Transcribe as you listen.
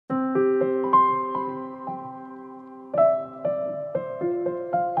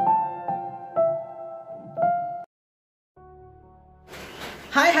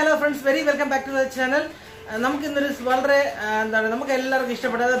Hi, hello friends, very welcome back to the channel. നമുക്ക് ഇന്നൊരു വളരെ നമുക്ക് എല്ലാവർക്കും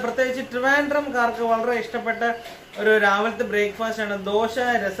ഇഷ്ടപ്പെട്ട പ്രത്യേകിച്ച് ട്രിവാൻഡ്രംകാർക്ക് വളരെ ഇഷ്ടപ്പെട്ട ഒരു രാവിലത്തെ ബ്രേക്ക്ഫാസ്റ്റ് ആണ് ദോശ,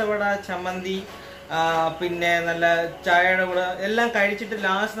 രസവട, ചമ്മന്തി. പിന്നെ നല്ല ചായയുടെ കൂടെ എല്ലാം കഴിച്ചിട്ട്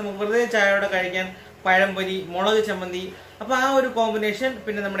ലാസ്റ്റ് നമുക്ക് വെറുതെ ചായയോടെ കഴിക്കാൻ പഴംപൊരി, മുളക് ചമ്മന്തി. അപ്പോൾ ആ ഒരു കോമ്പിനേഷൻ,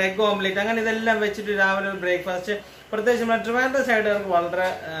 പിന്നെ നമ്മുടെ എഗ് ഓംലെറ്റ്, അങ്ങനെ ഇതെല്ലാം വെച്ചിട്ട് രാവിലെ ഒരു ബ്രേക്ക്ഫാസ്റ്റ് പ്രത്യേകിച്ച് നമ്മുടെ ട്രിവാൻഡ്രം സൈഡുകാർക്ക്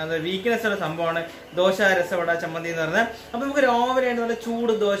വളരെ വീക്ക്നെസ് ഉള്ള സംഭവമാണ് ദോശ, രസവട, ചമ്മന്തി എന്ന് പറഞ്ഞാൽ. അപ്പോൾ നമുക്ക് രാവിലെ നല്ല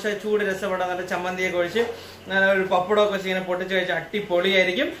ചൂട് ദോശ, ചൂട് രസവട, നല്ല ചമ്മന്തിയൊക്കെ ഒഴിച്ച് ഒരു പപ്പടമൊക്കെ വെച്ച് ഇങ്ങനെ പൊട്ടിച്ച് കഴിച്ച്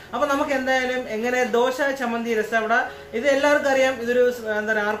അടിപൊളിയായിരിക്കും. അപ്പോൾ നമുക്ക് എന്തായാലും എങ്ങനെ ദോശ, ചമ്മന്തി, രസവട ഇത് എല്ലാവർക്കും അറിയാം. ഇതൊരു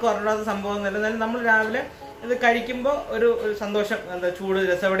ആർക്കും അറിയാത്ത സംഭവം എന്നല്ല. എന്നാലും നമ്മൾ രാവിലെ ഇത് കഴിക്കുമ്പോൾ ഒരു സന്തോഷം. ചൂട്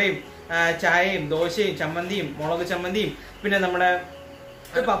രസവടയും ചായയും ദോശയും ചമ്മന്തിയും മുളക് ചമ്മന്തിയും പിന്നെ നമ്മുടെ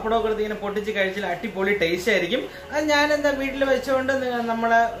പപ്പടമൊക്കെ എടുത്ത് ഇങ്ങനെ പൊട്ടിച്ച് കഴിച്ചാൽ അടിപൊളി ടേസ്റ്റ് ആയിരിക്കും. അത് ഞാൻ വീട്ടിൽ വെച്ചുകൊണ്ട്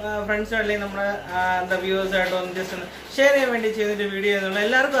നമ്മളെ ഫ്രണ്ട്സും അല്ലെങ്കിൽ നമ്മുടെ വ്യൂവേഴ്സായിട്ട് ഒന്ന് ജസ്റ്റ് ഒന്ന് ഷെയർ ചെയ്യാൻ വേണ്ടി ചെയ്തിട്ട് വീഡിയോ ചെയ്യുന്നുള്ളൂ.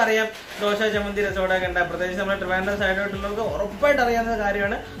 എല്ലാവർക്കും അറിയാം ദോശ, ചമ്മന്തി, രസവട ഒക്കെ ഉണ്ടാകും. പ്രത്യേകിച്ച് നമ്മുടെ ട്രിവാൻഡ്രം സൈഡായിട്ടുള്ളവർക്ക് ഉറപ്പായിട്ട് അറിയാവുന്ന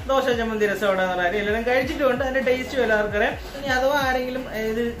കാര്യമാണ് ദോശ, ചമ്മന്തി, രസവട എന്ന് പറയുന്നത്. എല്ലാവരും കഴിച്ചിട്ടുണ്ട്, അതിന്റെ ടേസ്റ്റും എല്ലാവർക്കും അറിയാം. ഇനി അഥവാ ആരെങ്കിലും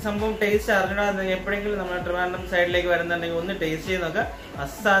ഇത് സംഭവം ടേസ്റ്റ് അറിഞ്ഞാൽ എപ്പോഴെങ്കിലും നമ്മുടെ ട്രിവാൻഡ്രം സൈഡിലേക്ക് വരുന്നുണ്ടെങ്കിൽ ഒന്ന് ടേസ്റ്റ് ചെയ്ത് നോക്കുക.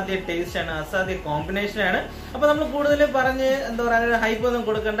 അസാധ്യ ടേസ്റ്റ് ആണ്, അസാധ്യ കോമ്പിനേഷൻ ആണ്. അപ്പൊ നമ്മൾ കൂടുതൽ പറഞ്ഞ് എന്താ പറയുക ഹൈപ്പ് ഒന്നും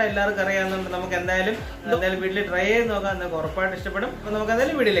കൊടുക്കേണ്ട, എല്ലാവർക്കും അറിയാവുന്നുണ്ട്. നമുക്ക് എന്തായാലും വീട്ടിൽ ട്രൈ ചെയ്ത് നോക്കാം, നിങ്ങൾക്ക് ഉറപ്പായിട്ട് ഇഷ്ടപ്പെടും. അപ്പൊ നമുക്ക്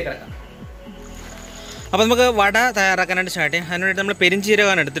എന്തായാലും വീഡിയോയിലേക്ക് കിടക്കാം. അപ്പോൾ നമുക്ക് വട തയ്യാറാക്കാനായിട്ട് സ്റ്റാർട്ട് ചെയ്യാം. അതിന് വേണ്ടി നമ്മൾ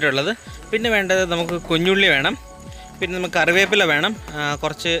പെരിഞ്ചീരകമാണ് എടുത്തിട്ടുള്ളത്. പിന്നെ വേണ്ടത് നമുക്ക് കുഞ്ഞുള്ളി വേണം, പിന്നെ നമുക്ക് കറിവേപ്പില വേണം,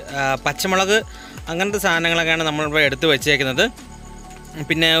 കുറച്ച് പച്ചമുളക്, അങ്ങനത്തെ സാധനങ്ങളൊക്കെയാണ് നമ്മളിപ്പോൾ എടുത്ത് വെച്ചേക്കുന്നത്.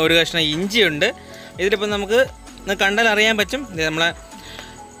 പിന്നെ ഒരു കഷ്ണം ഇഞ്ചിയുണ്ട്. ഇതിലിപ്പോൾ നമുക്ക് കണ്ടാൽ അറിയാൻ പറ്റും. നമ്മളെ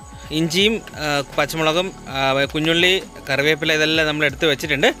ഇഞ്ചിയും പച്ചമുളകും കുഞ്ഞുള്ളി, കറിവേപ്പില ഇതെല്ലാം നമ്മൾ എടുത്ത്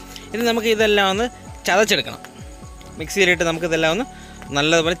വെച്ചിട്ടുണ്ട്. ഇത് നമുക്ക് ഇതെല്ലാം ഒന്ന് ചതച്ചെടുക്കണം. മിക്സിയിലിട്ട് നമുക്കിതെല്ലാം ഒന്ന്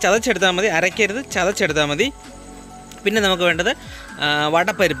നല്ലതുപോലെ ചതച്ചെടുത്താൽ മതി, അരയ്ക്കരുത്, ചതച്ചെടുത്താൽ മതി. പിന്നെ നമുക്ക് വേണ്ടത്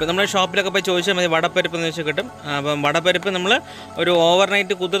വടപ്പരിപ്പ്. നമ്മൾ ഷോപ്പിലൊക്കെ പോയി ചോദിച്ചാൽ മതി, വടപ്പരിപ്പ് എന്ന് വെച്ചാൽ കിട്ടും. അപ്പം വടപ്പരിപ്പ് നമ്മൾ ഒരു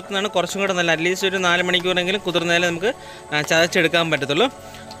ഓവർനൈറ്റ് കുതിർത്തുന്നതാണ് കുറച്ചും കൂടെ നല്ല. അറ്റ്ലീസ്റ്റ് ഒരു 4 മണിക്കൂറെങ്കിലും കുതിർന്നാലേ നമുക്ക് ചതച്ചെടുക്കാൻ പറ്റത്തുള്ളൂ.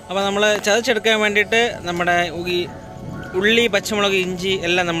 അപ്പോൾ നമ്മൾ ചതച്ചെടുക്കാൻ വേണ്ടിയിട്ട് നമ്മുടെ ഈ ഉള്ളി, പച്ചമുളക്, ഇഞ്ചി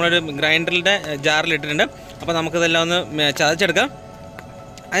എല്ലാം നമ്മളൊരു ഗ്രൈൻഡറിൻ്റെ ജാറിലിട്ടിട്ടുണ്ട്. അപ്പോൾ നമുക്കിതെല്ലാം ഒന്ന് ചതച്ചെടുക്കാം.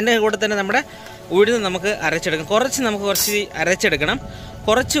 അതിൻ്റെ കൂടെ തന്നെ നമ്മുടെ ഉഴുന്ന് നമുക്ക് അരച്ചെടുക്കാം. കുറച്ച് അരച്ചെടുക്കണം,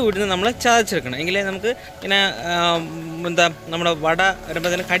 കുറച്ച് ഉഴുന്ന് നമ്മൾ ചതച്ചെടുക്കണം. എങ്കിലേ നമുക്ക് ഇങ്ങനെ നമ്മുടെ വട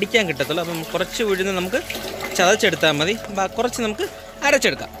വരുമ്പോൾ കടിക്കാൻ കിട്ടത്തുള്ളൂ. അപ്പം കുറച്ച് ഉഴുന്ന് നമുക്ക് ചതച്ചെടുത്താൽ മതി, കുറച്ച് നമുക്ക്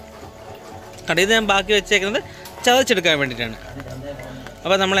അരച്ചെടുക്കാം. കാരണം ഇത് ഞാൻ ബാക്കി വെച്ചേക്കുന്നത് ചതച്ചെടുക്കാൻ വേണ്ടിയിട്ടാണ്.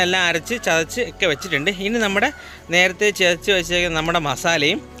 അപ്പോൾ നമ്മളെല്ലാം അരച്ച് ചതച്ച് ഒക്കെ വെച്ചിട്ടുണ്ട്. ഇനി നമ്മുടെ നേരത്തെ ചതച്ച് വെച്ചേക്കുന്ന നമ്മുടെ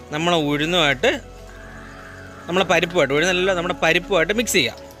മസാലയും നമ്മളെ ഉഴുന്നുമായിട്ട് നമ്മളെ പരിപ്പുമായിട്ട് ഉഴുന്നല്ലോ നമ്മുടെ പരിപ്പുമായിട്ട് മിക്സ്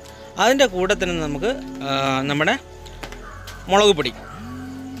ചെയ്യാം. അതിൻ്റെ കൂടെ തന്നെ നമുക്ക് നമ്മുടെ മുളക് പൊടി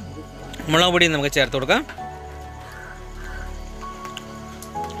നമുക്ക് ചേർത്ത് കൊടുക്കാം.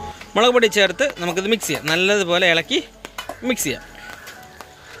 മുളക് പൊടി ചേർത്ത് നമുക്കിത് മിക്സ് ചെയ്യാം. നല്ലതുപോലെ ഇളക്കി മിക്സ് ചെയ്യാം.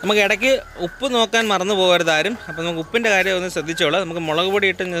 നമുക്ക് ഇടയ്ക്ക് ഉപ്പ് നോക്കാൻ മറന്നു പോകരുത് ആരും. അപ്പോൾ നമുക്ക് ഉപ്പിൻ്റെ കാര്യം ഒന്ന് ശ്രദ്ധിച്ചോളാം. നമുക്ക് മുളക് പൊടി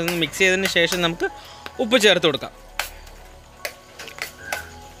ഇട്ട് മിക്സ് ചെയ്തതിന് ശേഷം നമുക്ക് ഉപ്പ് ചേർത്ത് കൊടുക്കാം.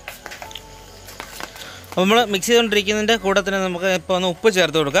 അപ്പോൾ നമ്മൾ മിക്സ് ചെയ്തുകൊണ്ടിരിക്കുന്നതിൻ്റെ കൂടെ തന്നെ നമുക്ക് ഇപ്പോൾ ഒന്ന് ഉപ്പ്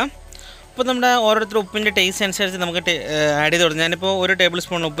ചേർത്ത് കൊടുക്കാം. അപ്പോൾ നമ്മുടെ ഓരോരുത്തരും ഉപ്പിൻ്റെ ടേസ്റ്റ് അനുസരിച്ച് നമുക്ക് ആഡ് ചെയ്ത് കൊടുക്കാം. ഞാനിപ്പോൾ 1 ടേബിൾ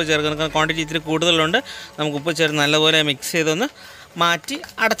സ്പൂൺ ഉപ്പ് ചേർക്കുന്നത് ക്വാണ്ടിറ്റി ഇത്തിരി കൂടുതലുണ്ട്. നമുക്ക് ഉപ്പ് ചേർത്ത് നല്ലപോലെ മിക്സ് ചെയ്തൊന്ന് മാറ്റി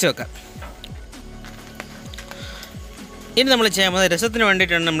അടച്ചു വെക്കാം. ഇനി നമ്മൾ ചെയ്യാൻ പോകുന്നത് രസത്തിന്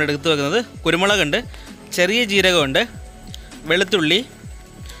വേണ്ടിയിട്ടാണ് നമ്മൾ എടുത്ത് വെക്കുന്നത്. കുരുമുളകുണ്ട്, ചെറിയ ജീരകമുണ്ട്, വെളുത്തുള്ളി,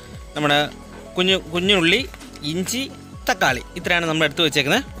 നമ്മുടെ കുഞ്ഞുള്ളി, ഇഞ്ചി, തക്കാളി, ഇത്രയാണ് നമ്മൾ എടുത്ത്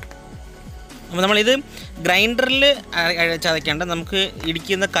വെച്ചേക്കുന്നത്. അപ്പോൾ നമ്മളിത് ഗ്രൈൻഡറിൽ ചതയ്ക്കേണ്ട, നമുക്ക്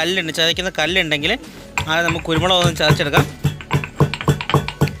ഇടിക്കുന്ന കല്ലുണ്ട്, ചതയ്ക്കുന്ന കല്ലുണ്ടെങ്കിൽ അത് നമുക്ക് കുരുമുളകൊന്ന് ചതച്ചെടുക്കാം.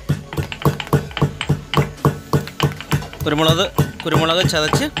 കുരുമുളക്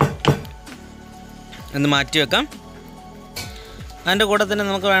ചതച്ച് ഒന്ന് മാറ്റി വെക്കാം. അതിൻ്റെ കൂടെ തന്നെ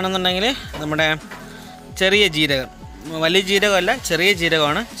നമുക്ക് വേണമെന്നുണ്ടെങ്കിൽ നമ്മുടെ ചെറിയ ജീരകം, വലിയ ജീരകമല്ല ചെറിയ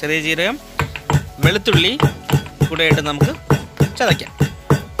ജീരകമാണ്, ചെറിയ ജീരകം, വെളുത്തുള്ളി കൂടെ ഇട്ട് നമുക്ക് ചതയ്ക്കാം.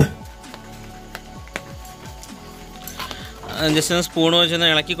 ജസ്റ്റ് ഒന്ന് സ്പൂൺ വെച്ചൊന്ന്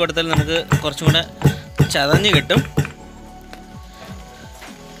ഇളക്കി കൊടുത്താൽ നമുക്ക് കുറച്ചും കൂടെ ചതഞ്ഞ് കിട്ടും.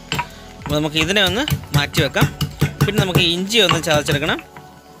 അപ്പോൾ നമുക്ക് ഇതിനെ ഒന്ന് മാറ്റി വെക്കാം. പിന്നെ നമുക്ക് ഇഞ്ചി ഒന്ന് ചതച്ചെടുക്കണം.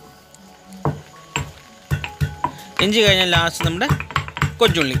 ഇഞ്ചി കഴിഞ്ഞാൽ ലാസ്റ്റ് നമ്മുടെ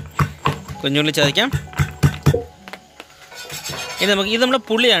കുഞ്ഞുള്ളി ചതയ്ക്കാം. ഇനി നമുക്ക് ഇത് നമ്മുടെ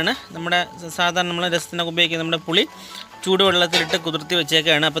പുളിയാണ്. നമ്മുടെ സാധാരണ നമ്മൾ രസത്തിനൊക്കെ ഉപയോഗിക്കുന്ന നമ്മുടെ പുളി ചൂടുവെള്ളത്തിലിട്ട് കുതിർത്തി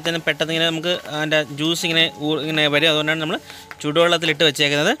വെച്ചേക്കാണ്. അപ്പോൾ തന്നെ പെട്ടെന്ന് ഇങ്ങനെ നമുക്ക് അതിൻ്റെ ജ്യൂസ് ഇങ്ങനെ വരും. അതുകൊണ്ടാണ് നമ്മൾ ചൂടുവെള്ളത്തിലിട്ട്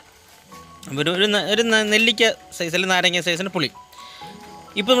വെച്ചേക്കുന്നത്. ഒരു നെല്ലിക്ക സൈസിൽ, നാരങ്ങ സൈസിന് പുളി.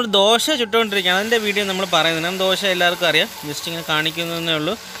 ഇപ്പോൾ നമ്മൾ ദോശ ചുട്ടുകൊണ്ടിരിക്കുകയാണ്. അതിൻ്റെ വീഡിയോ നമ്മൾ പറയുന്നത് ദോശ എല്ലാവർക്കും അറിയാം, ജസ്റ്റ് ഇങ്ങനെ കാണിക്കുന്നതേ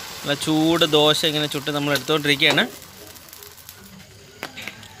ഉള്ളൂ. നല്ല ചൂട് ദോശ ഇങ്ങനെ ചുട്ട് നമ്മൾ എടുത്തുകൊണ്ടിരിക്കുകയാണ്.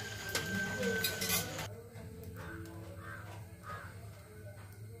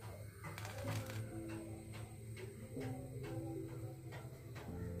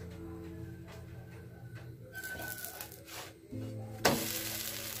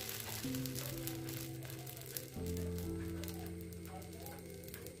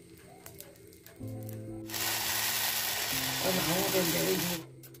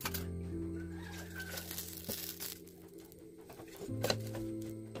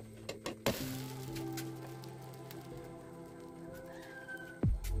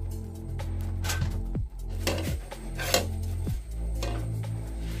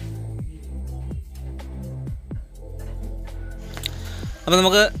 അപ്പോൾ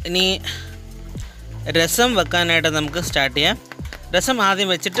നമുക്ക് ഇനി രസം വെക്കാനായിട്ട് നമുക്ക് സ്റ്റാർട്ട് ചെയ്യാം. രസം ആദ്യം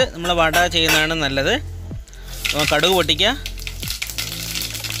വെച്ചിട്ട് നമ്മൾ വട ചെയ്യുന്നതാണ് നല്ലത്. കടുക് പൊട്ടിക്കുക.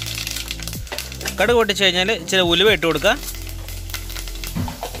 കടുക് പൊട്ടിച്ച് കഴിഞ്ഞാൽ ഇച്ചിരി ഉലുവ ഇട്ട് കൊടുക്കുക.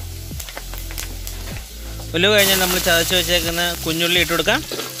 ഉലുവ കഴിഞ്ഞാൽ നമ്മൾ ചതച്ച് വെച്ചേക്കുന്ന കുഞ്ഞുള്ളി ഇട്ട് കൊടുക്കാം.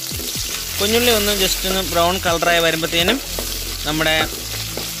 കുഞ്ഞുള്ളി ഒന്ന് ജസ്റ്റ് ഒന്ന് ബ്രൗൺ കളറായി വരുമ്പോഴത്തേനും നമ്മുടെ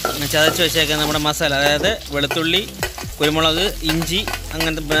ചതച്ച് വെച്ചേക്കുന്ന നമ്മുടെ മസാല, അതായത് വെളുത്തുള്ളി, കുരുമുളക്, ഇഞ്ചി,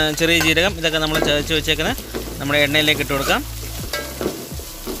 അങ്ങനത്തെ ചെറിയ ജീരകം, ഇതൊക്കെ നമ്മൾ ചതച്ച് വെച്ചേക്കുന്ന നമ്മുടെ എണ്ണയിലേക്ക് ഇട്ട് കൊടുക്കാം.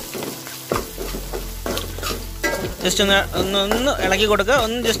 ജസ്റ്റ് ഒന്ന് ഇളക്കി കൊടുക്കുക.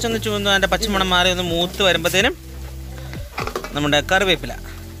 ഒന്ന് ജസ്റ്റ് ഒന്ന് ചൂന്ന് അതിൻ്റെ പച്ചമണം മാറി ഒന്ന് മൂത്ത് വരുമ്പോഴത്തേനും നമ്മുടെ കറിവേപ്പില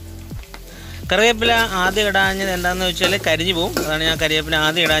ആദ്യം ഇടാഞ്ഞത് എന്താണെന്ന് വെച്ചാൽ കരിഞ്ഞു പോവും. അതാണ് ഞാൻ കരിവേപ്പില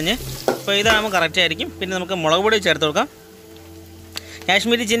ആദ്യം ഇടാഞ്ഞ്. അപ്പോൾ ഇതാകുമ്പോൾ കറക്റ്റ് ആയിരിക്കും. പിന്നെ നമുക്ക് മുളക് പൊടി ചേർത്ത് കൊടുക്കാം.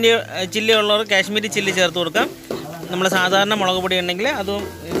 കാശ്മീരി ചില്ലി ഉള്ളവർ കാശ്മീരി ചില്ലി ചേർത്ത് കൊടുക്കാം. നമ്മൾ സാധാരണ മുളക് പൊടി ഉണ്ടെങ്കിൽ അതും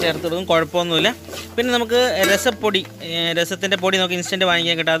ചേർത്ത് കൊടുക്കും, കുഴപ്പമൊന്നുമില്ല. പിന്നെ നമുക്ക് രസപ്പൊടി, രസത്തിൻ്റെ പൊടി നമുക്ക് ഇൻസ്റ്റൻറ്റ്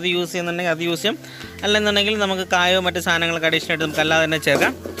വാങ്ങിക്കാൻ കിട്ടും. അത് യൂസ് ചെയ്യുന്നുണ്ടെങ്കിൽ അത് യൂസ് ചെയ്യും. അല്ലെന്നുണ്ടെങ്കിൽ നമുക്ക് കായോ മറ്റ് സാധനങ്ങളൊക്കെ അഡീഷണലായിട്ട് നമുക്ക് അല്ലാതെ തന്നെ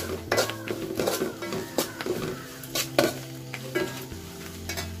ചേർക്കാം.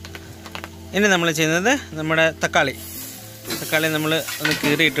 ഇനി നമ്മൾ ചെയ്യുന്നത് നമ്മുടെ തക്കാളി നമ്മൾ ഒന്ന്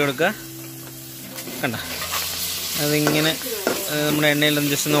കീറി ഇട്ട് കൊടുക്കുക. കണ്ട അതിങ്ങനെ നമ്മുടെ എണ്ണയിലൊന്ന്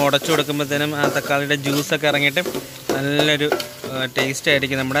ജസ്റ്റ് ഒന്ന് ഉടച്ചു കൊടുക്കുമ്പോഴത്തേനും ആ തക്കാളിയുടെ ജ്യൂസൊക്കെ ഇറങ്ങിയിട്ട് നല്ലൊരു ടേസ്റ്റ്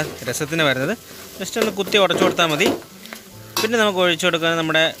ആയിരിക്കും നമ്മുടെ രസത്തിന് വരുന്നത്. ജസ്റ്റ് ഒന്ന് കുത്തി ഉടച്ചു കൊടുത്താൽ മതി. പിന്നെ നമുക്ക് ഒഴിച്ചു കൊടുക്കാൻ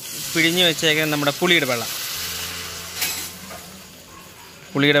നമ്മുടെ പിഴിഞ്ഞ് വെച്ചേക്കാൻ നമ്മുടെ പുളിയുടെ വെള്ളം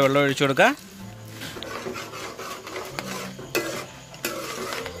ഒഴിച്ചു കൊടുക്കുക.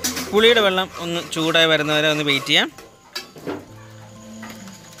 പുളിയുടെ വെള്ളം ഒന്ന് ചൂടായി വരുന്നവരെ ഒന്ന് വെയിറ്റ് ചെയ്യാം.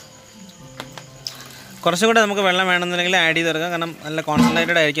 കുറച്ചും കൂടെ നമുക്ക് വെള്ളം വേണമെന്നുണ്ടെങ്കിൽ ആഡ് ചെയ്ത് കൊടുക്കാം. കാരണം നല്ല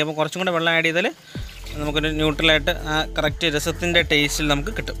കോൺസെൻട്രേറ്റഡ് ആയിരിക്കും. അപ്പോൾ കുറച്ചും കൂടെ വെള്ളം ആഡ് ചെയ്താൽ നമുക്കൊരു ന്യൂട്രലായിട്ട് ആ കറക്റ്റ് രസത്തിൻ്റെ ടേസ്റ്റിൽ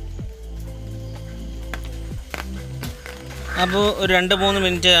നമുക്ക് കിട്ടും. അപ്പോൾ ഒരു 2-3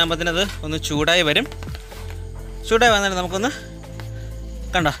 മിനിറ്റ് ആകുമ്പോഴത്തേനത് ഒന്ന് ചൂടായി വരും. ചൂടായി വന്നിട്ട് നമുക്കൊന്ന്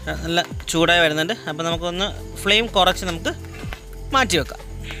കണ്ടോ നല്ല ചൂടായി വരുന്നുണ്ട്. അപ്പോൾ നമുക്കൊന്ന് ഫ്ലെയിം കുറച്ച് നമുക്ക് മാറ്റി വെക്കാം.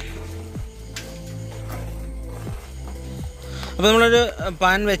 അപ്പോൾ നമ്മളൊരു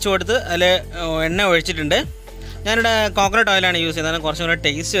പാൻ വെച്ച് കൊടുത്ത് അതിൽ എണ്ണ ഒഴിച്ചിട്ടുണ്ട്. ഞാനിവിടെ കോക്കനട്ട് ഓയിലാണ് യൂസ് ചെയ്യുന്നത്, കുറച്ചും കൂടെ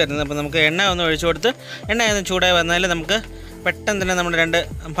ടേസ്റ്റ് വരുന്നത്. അപ്പോൾ നമുക്ക് എണ്ണ ഒന്ന് ഒഴിച്ചു കൊടുത്ത് എണ്ണ ഒന്ന് ചൂടായി വന്നാൽ നമുക്ക് പെട്ടെന്ന് തന്നെ നമ്മുടെ 2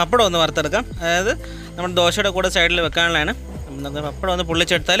 പപ്പടം ഒന്ന് വറുത്തെടുക്കാം. അതായത് നമ്മുടെ ദോശയുടെ കൂടെ സൈഡിൽ വെക്കാനുള്ളതാണ്. നമുക്ക് പപ്പടം ഒന്ന്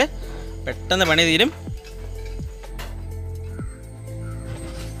പൊള്ളിച്ചെടുത്താൽ പെട്ടെന്ന് പണി തീരും.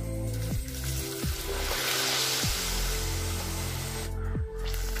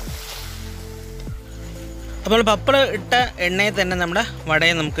 അപ്പോൾ പപ്പടം ഇട്ട എണ്ണയിൽ തന്നെ നമ്മുടെ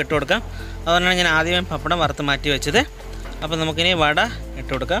വടയും നമുക്ക് ഇട്ട് കൊടുക്കാം. അതുകൊണ്ടാണ് ഞാൻ ആദ്യമേ പപ്പടം വറുത്ത് മാറ്റി വെച്ചത്. അപ്പോൾ നമുക്കിനി വട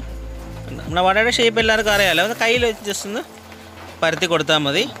ഇട്ട് കൊടുക്കാം. നമ്മുടെ വടയുടെ ഷേപ്പ് എല്ലാവർക്കും അറിയാമല്ലോ. അത് കയ്യിൽ വെച്ച് ജസ്റ്റ് ഒന്ന് പരത്തി കൊടുത്താൽ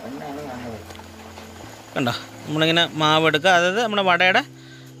മതി. കണ്ടോ നമ്മളിങ്ങനെ മാവ് എടുക്കുക. അതായത് നമ്മുടെ വടയുടെ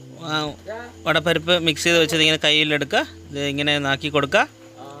വടപ്പരിപ്പ് മിക്സ് ചെയ്ത് വെച്ചത് ഇങ്ങനെ കയ്യിലെടുക്കുക. ഇത് ഇങ്ങനെ നാക്കി കൊടുക്കുക.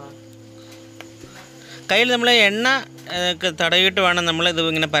 കയ്യിൽ നമ്മൾ എണ്ണ തടവിട്ട് വേണം നമ്മൾ ഇത്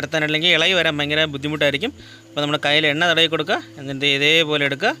ഇങ്ങനെ പരത്താൻ, അല്ലെങ്കിൽ ഇളകി വരാൻ ഭയങ്കര ബുദ്ധിമുട്ടായിരിക്കും. അപ്പോൾ നമ്മുടെ കയ്യിൽ എണ്ണ തടവി കൊടുക്കുക. എന്നിട്ട് ഇതേപോലെ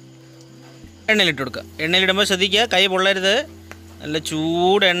എടുക്കുക, എണ്ണയിലിട്ട് കൊടുക്കുക. എണ്ണയിലിടുമ്പോൾ ശ്രദ്ധിക്കുക കൈ പൊള്ളരുത്. നല്ല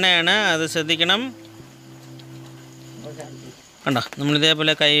ചൂട് എണ്ണയാണ്, അത് ശ്രദ്ധിക്കണം. കണ്ടോ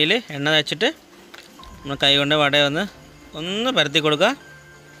നമ്മളിതേപോലെ കയ്യിൽ എണ്ണ വെച്ചിട്ട് നമ്മൾ കൈ കൊണ്ട് വട ഒന്ന് പരത്തി കൊടുക്കുക.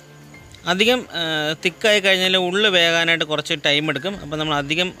 അധികം തിക്കായി കഴിഞ്ഞാൽ ഉള്ളു വേകാനായിട്ട് കുറച്ച് ടൈം എടുക്കും. അപ്പോൾ നമ്മൾ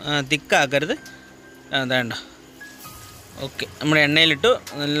അധികം തിക്കാക്കരുത്. വേണ്ട. ഓക്കെ, നമ്മുടെ എണ്ണയിലിട്ടു.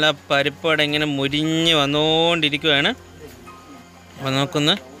 നല്ല പരിപ്പോടെ ഇങ്ങനെ മുരിഞ്ഞ് വന്നുകൊണ്ടിരിക്കുകയാണ്. അപ്പോൾ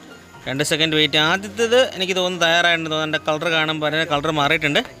നമുക്കൊന്ന് 2 സെക്കൻഡ് വെയിറ്റ്. ആദ്യത്തേത് എനിക്ക് തോന്നുന്നു തയ്യാറായിട്ടുണ്ട്. തോന്നുന്നു എൻ്റെ കളർ കാണുമ്പോൾ അതിൻ്റെ കളർ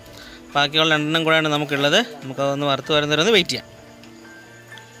മാറിയിട്ടുണ്ട്. ബാക്കിയുള്ള 2 കൂടെയാണ് നമുക്കുള്ളത്. നമുക്കതൊന്ന് വറുത്ത് വരുന്നവരൊന്ന് വെയിറ്റ് ചെയ്യാം.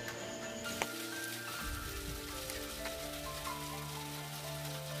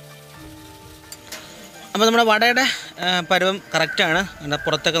 അപ്പോൾ നമ്മുടെ വടയുടെ പരുവം കറക്റ്റാണ്.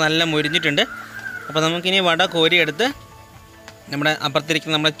 പുറത്തൊക്കെ നല്ല മുരിഞ്ഞിട്ടുണ്ട്. അപ്പോൾ നമുക്കിനി വട കോരിയെടുത്ത് നമ്മുടെ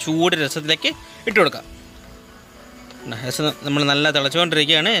അപ്പുറത്തിരിക്കുന്ന നമ്മുടെ ചൂട് രസത്തിലേക്ക് ഇട്ട് കൊടുക്കാം. രസം നമ്മൾ നല്ല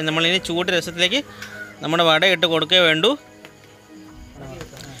തിളച്ചുകൊണ്ടിരിക്കുകയാണ്. നമ്മളിനി ചൂട് രസത്തിലേക്ക് നമ്മുടെ വട ഇട്ട് കൊടുക്കേ വേണ്ടൂ.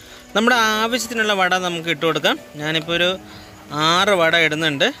 നമ്മുടെ ആവശ്യത്തിനുള്ള വട നമുക്ക് ഇട്ട് കൊടുക്കാം. ഞാനിപ്പോൾ ഒരു 6 വട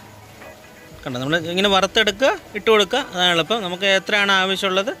ഇടുന്നുണ്ട്. കണ്ടോ, നമ്മൾ ഇങ്ങനെ വറുത്തെടുക്കുക, ഇട്ട് കൊടുക്കുക, അതാണ് എളുപ്പം. നമുക്ക് എത്രയാണ്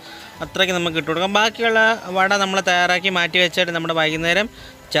ആവശ്യമുള്ളത് അത്രയ്ക്ക് നമുക്ക് ഇട്ട് കൊടുക്കാം. ബാക്കിയുള്ള വട നമ്മൾ തയ്യാറാക്കി മാറ്റി വെച്ചിട്ട് നമ്മുടെ വൈകുന്നേരം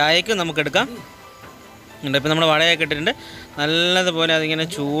ചായക്ക് നമുക്ക് എടുക്കാം. ഇപ്പോൾ നമ്മൾ വടയൊക്കെ ഇട്ടിട്ടുണ്ട്. നല്ലതുപോലെ അതിങ്ങനെ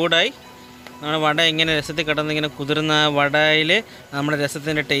ചൂടായി നമ്മുടെ വട ഇങ്ങനെ രസത്തിൽ കിടന്ന് ഇങ്ങനെ കുതിർന്ന വടയിൽ നമ്മുടെ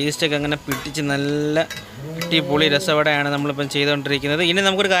രസത്തിൻ്റെ ടേസ്റ്റൊക്കെ അങ്ങനെ പിടിച്ച് നല്ല അടിപൊളി രസവടയാണ് നമ്മളിപ്പം ചെയ്തുകൊണ്ടിരിക്കുന്നത്. ഇനി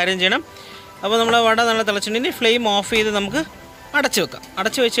നമുക്കൊരു കാര്യം ചെയ്യണം. അപ്പോൾ നമ്മൾ വട നല്ല തിളച്ചിട്ടുണ്ടെങ്കിൽ ഫ്ലെയിം ഓഫ് ചെയ്ത് നമുക്ക് അടച്ചു വെക്കാം.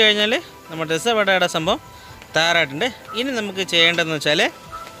 അടച്ചു വെച്ച് കഴിഞ്ഞാൽ നമ്മുടെ രസവടയുടെ സംഭവം തയ്യാറായിട്ടുണ്ട്. ഇനി നമുക്ക് ചെയ്യേണ്ടതെന്ന് വെച്ചാൽ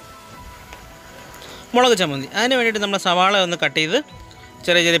മുളക് ചമ്മന്തി. അതിന് വേണ്ടിയിട്ട് നമ്മൾ സവാള ഒന്ന് കട്ട് ചെയ്ത്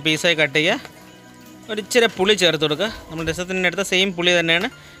ചെറിയ ചെറിയ പീസായി കട്ട് ചെയ്യുക. ഒരു ഇച്ചിരി പുളി ചേർത്ത് കൊടുക്കുക. നമ്മൾ രസത്തിൻ്റെ അടുത്ത സെയിം പുളി തന്നെയാണ്.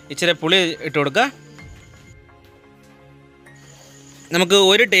 ഇച്ചിരി പുളി ഇട്ട് കൊടുക്കുക. നമുക്ക്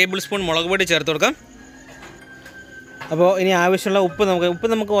 1 ടേബിൾ സ്പൂൺ മുളക് പൊടി ചേർത്ത് കൊടുക്കാം. അപ്പോൾ ഇനി ആവശ്യമുള്ള ഉപ്പ്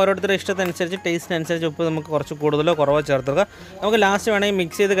നമുക്ക് ഓരോരുത്തരുടെ ഇഷ്ടത്തിനനുസരിച്ച് ടേസ്റ്റിനനുസരിച്ച് ഉപ്പ് നമുക്ക് കുറച്ച് കൂടുതലോ കുറവോ ചേർത്ത് കൊടുക്കാം. നമുക്ക് ലാസ്റ്റ് വേണമെങ്കിൽ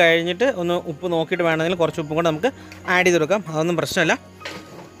മിക്സ് ചെയ്ത് കഴിഞ്ഞിട്ട് ഒന്ന് ഉപ്പ് നോക്കിയിട്ട് വേണമെങ്കിൽ കുറച്ച് ഉപ്പും കൂടെ നമുക്ക് ആഡ് ചെയ്ത് കൊടുക്കാം. അതൊന്നും പ്രശ്നമല്ല.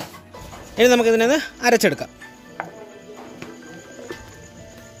 ഇനി നമുക്കിതിനൊന്ന് അരച്ചെടുക്കാം.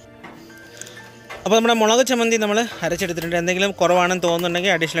 അപ്പോൾ നമ്മുടെ മുളക് ചമ്മന്തി നമ്മൾ അരച്ചെടുത്തിട്ടുണ്ട്. എന്തെങ്കിലും കുറവാണെന്ന്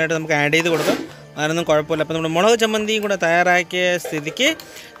തോന്നുന്നുണ്ടെങ്കിൽ അഡീഷണലായിട്ട് നമുക്ക് ആഡ് ചെയ്ത് കൊടുക്കാം. അതിനൊന്നും കുഴപ്പമില്ല. അപ്പോൾ നമ്മുടെ മുളക് ചമ്മന്തിയും കൂടെ തയ്യാറാക്കിയ സ്ഥിതിക്ക്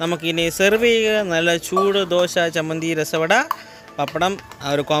നമുക്കിനി സെർവ് ചെയ്യുക. നല്ല ചൂട് ദോശ, ചമ്മന്തി, രസവട, പപ്പടം, ആ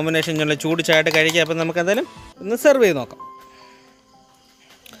ഒരു കോമ്പിനേഷൻ നല്ല ചൂട് ചായയിട്ട് കഴിക്കുക. അപ്പോൾ നമുക്കെന്തായാലും ഒന്ന് സെർവ് ചെയ്ത് നോക്കാം.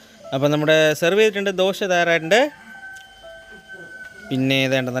 അപ്പോൾ നമ്മുടെ സെർവ് ചെയ്തിട്ടുണ്ട്. ദോശ തയ്യാറായിട്ടുണ്ട്. പിന്നെ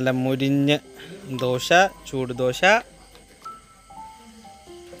ഇതേണ്ട നല്ല മുരിഞ്ഞ ദോശ, ചൂട് ദോശ.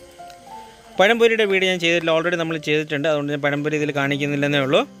 പഴംപൊരിയുടെ വീഡിയോ ഞാൻ ചെയ്തിട്ടില്ല, ഓൾറെഡി നമ്മൾ ചെയ്തിട്ടുണ്ട്. അതുകൊണ്ട് ഞാൻ പഴംപൊരി ഇതിൽ കാണിക്കുന്നില്ലെന്നേ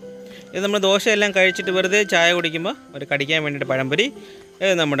ഉള്ളൂ. ഇത് നമ്മൾ ദോശ എല്ലാം കഴിച്ചിട്ട് വെറുതെ ചായ കുടിക്കുമ്പോൾ ഒരു കടിക്കാൻ വേണ്ടിയിട്ട് പഴംപൊരി.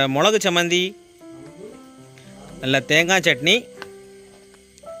 ഇത് നമ്മുടെ മുളക് ചമ്മന്തി, നല്ല തേങ്ങാ ചട്നി,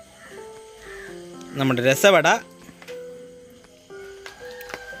 നമ്മുടെ രസവട,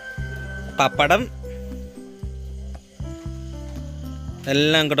 പപ്പടം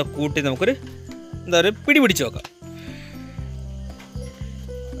എല്ലാം കൂടെ കൂട്ടി നമുക്കൊരു പിടി പിടിച്ച് നോക്കാം.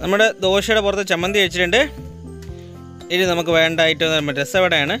 നമ്മുടെ ദോശയുടെ പുറത്ത് ചമ്മന്തി വെച്ചിട്ടുണ്ട്. ഇനി നമുക്ക് വേണ്ട ഐറ്റം നമ്മുടെ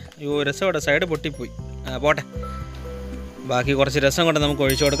രസവടയാണ്. രസവട സൈഡ് പൊട്ടിപ്പോയി, പോട്ടെ. ബാക്കി കുറച്ച് രസം കൊണ്ട് നമുക്ക്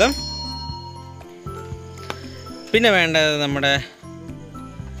ഒഴിച്ചു കൊടുക്കാം. പിന്നെ വേണ്ടത് നമ്മുടെ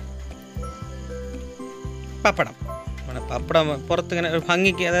പപ്പടം. പപ്പടം പുറത്തിങ്ങനെ ഒരു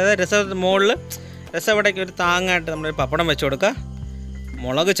ഭംഗിക്ക്, അതായത് രസ മുകളിൽ രസവടയ്ക്ക് ഒരു താങ്ങായിട്ട് നമ്മൾ പപ്പടം വെച്ച് കൊടുക്കുക.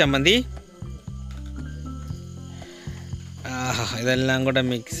 മുളക് ചമ്മന്തി, ഇതെല്ലാം കൂടെ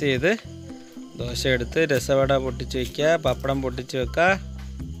മിക്സ് ചെയ്ത് ദോശ എടുത്ത് രസവട പൊട്ടിച്ച് വയ്ക്കുക, പപ്പടം പൊട്ടിച്ച് വെക്കുക,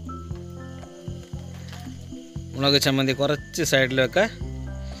 മുളക് ചമ്മന്തി കുറച്ച് സൈഡിൽ വെക്കുക.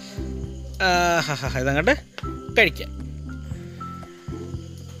 ഇതങ്ങോട്ട് കഴിക്കാം.